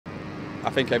I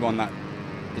think everyone that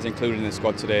is included in the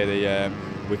squad today,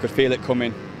 we could feel it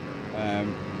coming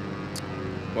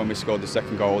when we scored the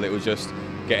second goal. It was just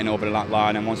getting over the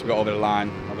line, and once we got over the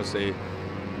line, obviously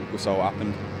we saw what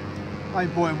happened. How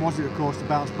important was it, of course, to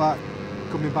bounce back,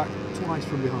 coming back twice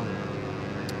from behind?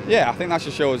 Yeah, I think that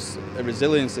just shows a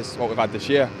resilience. This is what we've had this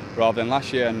year rather than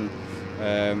last year, and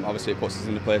obviously it puts us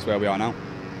in the place where we are now.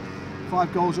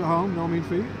 5 goals at home, no mean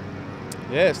feat?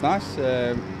 Yeah, it's nice.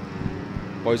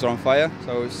 Boys are on fire,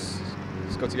 so it's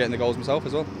good to get in the goals myself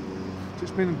as well.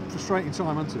 It's been a frustrating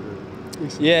time, hasn't it?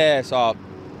 Recently? Yeah, so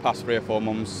past 3 or 4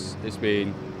 months, it's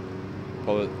been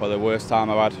probably the worst time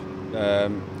I've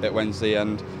had at Wednesday,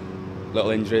 and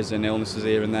little injuries and illnesses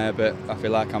here and there, but I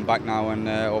feel like I'm back now, and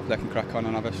hopefully I can crack on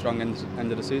and have a strong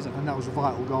end of the season. And that was a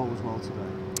vital goal as well today?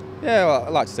 Yeah, well, I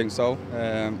like to think so.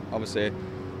 Obviously,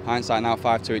 hindsight now,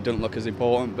 5-2, it doesn't look as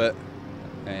important, but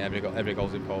every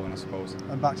goal's important, I suppose.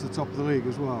 And back to the top of the league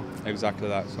as well? Exactly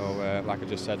that. So, like I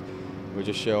just said, we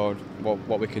just showed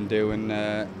what we can do, and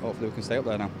hopefully we can stay up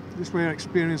there now. Is this where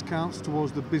experience counts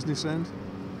towards the business end?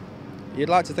 You'd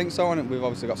like to think so, and we've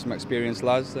obviously got some experienced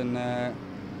lads, and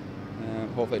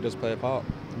hopefully it does play a part.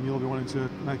 And you'll be wanting to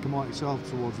make a mark yourself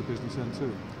towards the business end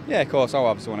too? Yeah, of course. I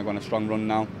obviously want to go on a strong run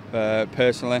now,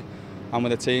 personally, and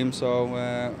with the team. So,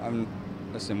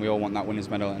 listen, we all want that winners'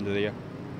 medal at the end of the year.